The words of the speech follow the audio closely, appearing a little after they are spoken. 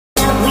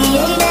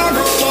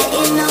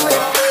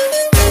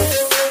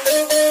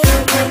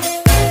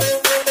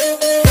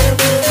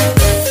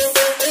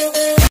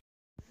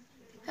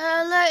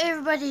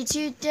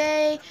everybody,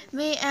 today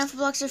me and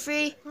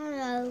 4blox23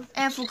 Hello.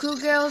 and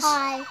 4coolgurlz,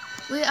 Hi.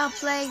 we are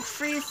playing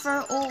Free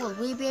for All,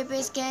 We Be a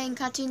Base Game,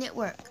 Cartoon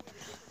Network.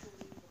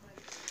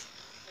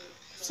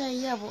 So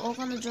yeah, we're all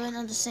gonna join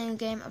on the same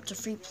game, up to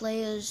 3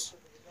 players.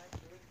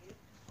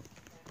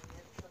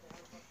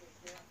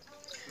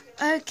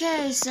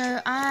 Okay, so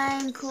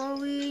I'm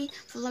Chloe,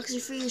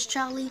 4blox23 is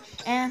Charlie,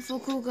 and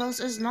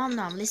 4coolgurlz is Nom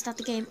Nom. Let's start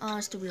the game. Oh,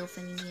 it's the wheel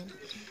thing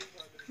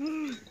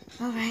again.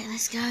 Alright,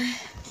 let's go.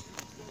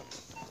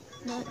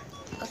 No,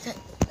 okay.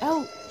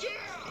 Oh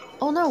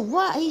no,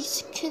 what? Are you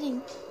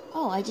kidding?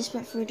 Oh, I just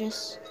went through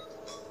this.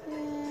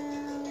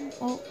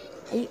 Oh,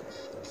 you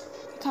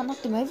can't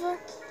knock them over?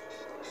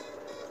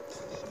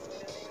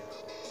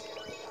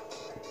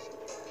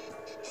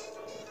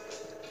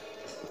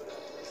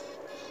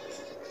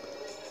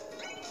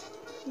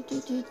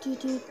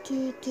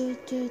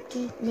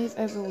 Move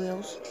over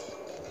wheels.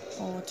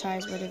 Or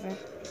tires, whatever.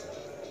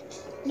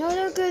 No,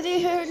 don't go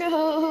there,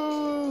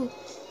 no!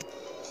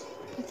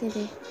 Okay,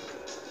 there.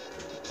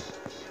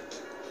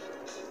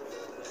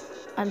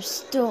 I'm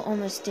still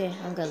almost there.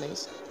 I'm gonna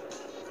lose.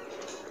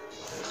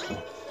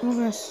 Oh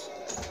gosh.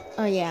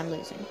 Oh yeah, I'm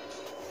losing.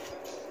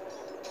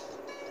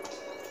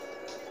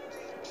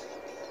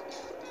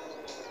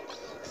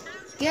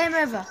 Game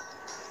over.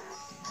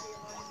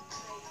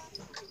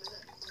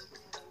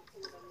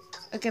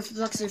 Okay,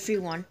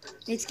 4blox23 won.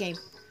 Next game.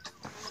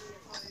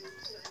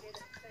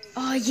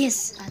 Oh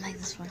yes, I like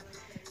this one.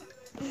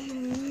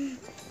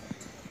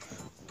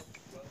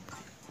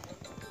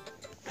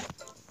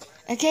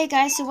 Okay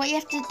guys, so what you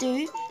have to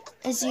do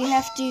is you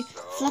have to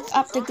flick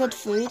up the good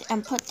food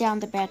and put down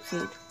the bad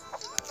food.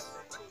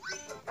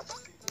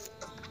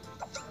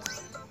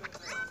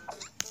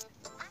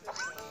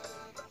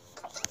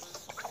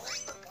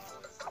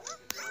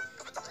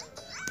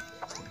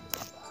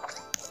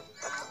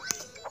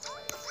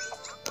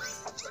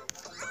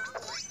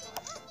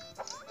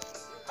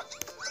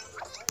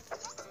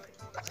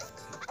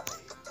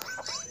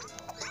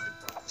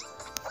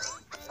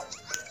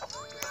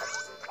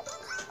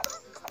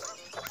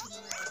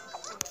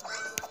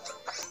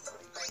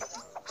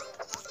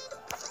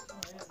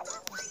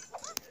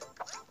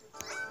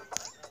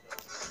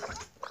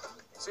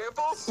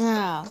 Samples?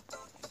 Now,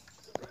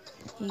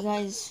 you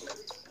guys,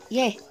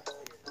 yeah.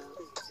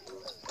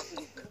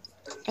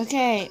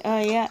 Okay,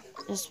 yeah,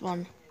 this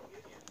one.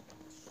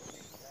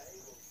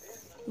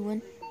 You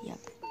win? Yep.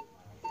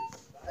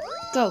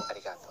 Go.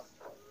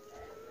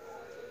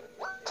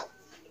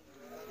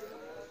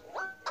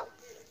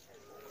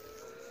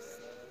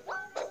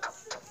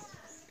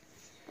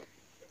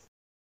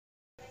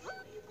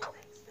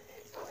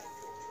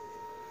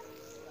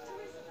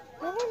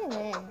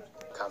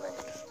 Coming.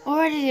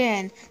 Already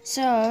in.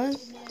 So,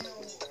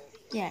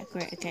 yeah,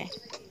 great, okay.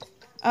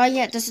 Oh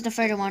yeah, this is the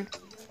photo one.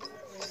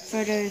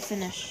 Photo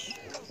finish.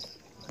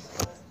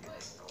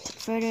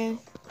 Photo.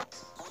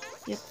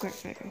 Yep, great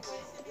photo.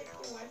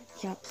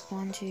 Yep,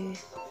 1, 2.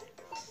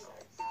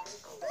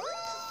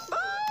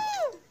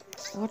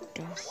 What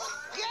the?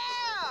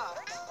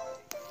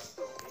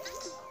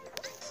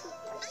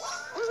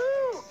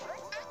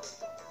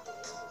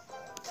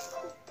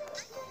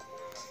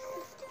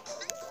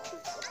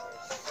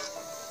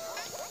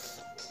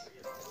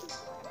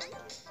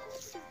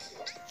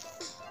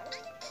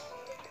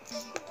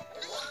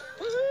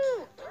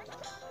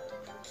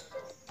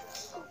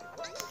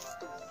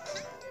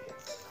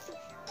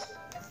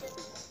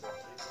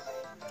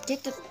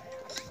 Get the...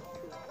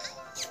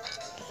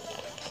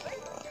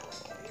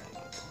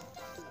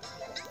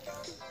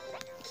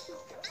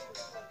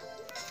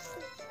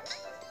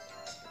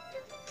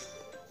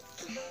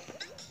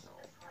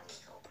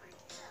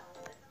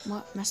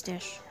 What?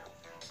 Mustache.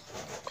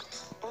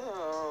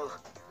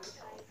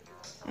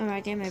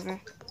 Alright, game over.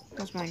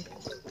 That's mine.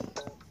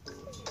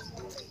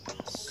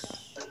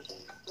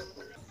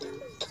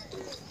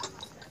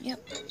 Yep.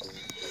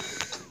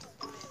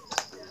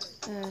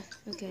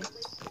 Okay.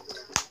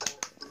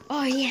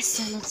 Oh yes,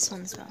 I love this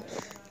one as well.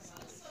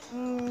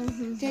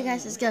 Okay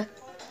guys, let's go.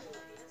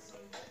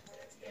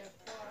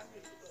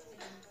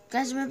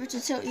 Guys, remember to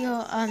tilt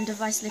your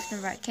device left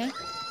and right, okay?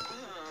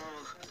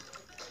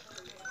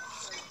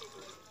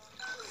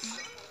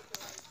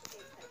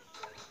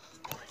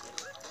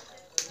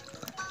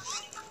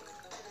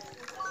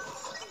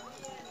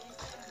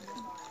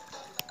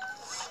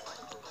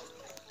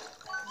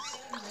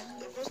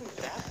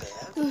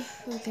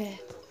 Okay.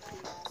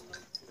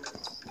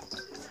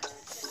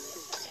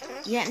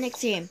 Yeah,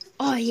 next game.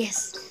 Oh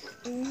yes.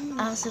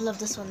 I also love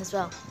this one as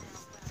well.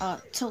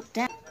 Tilt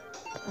down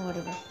or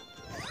whatever.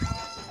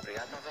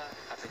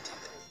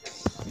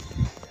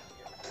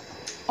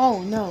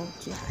 Oh no.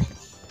 Okay.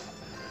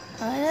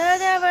 Ice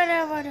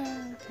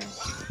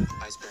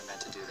Bear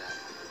meant to do that.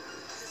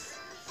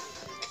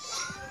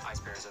 Ice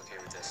Bear is okay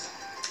with this.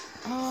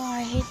 Oh,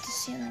 I hate the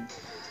ceiling.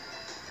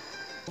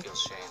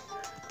 Feels shame.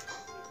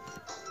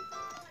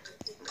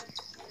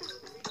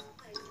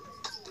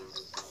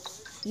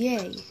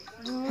 Yay.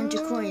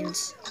 100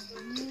 coins.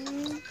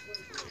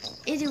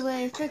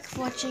 Anyway, thanks for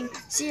watching.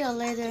 See you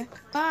later.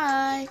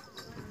 Bye.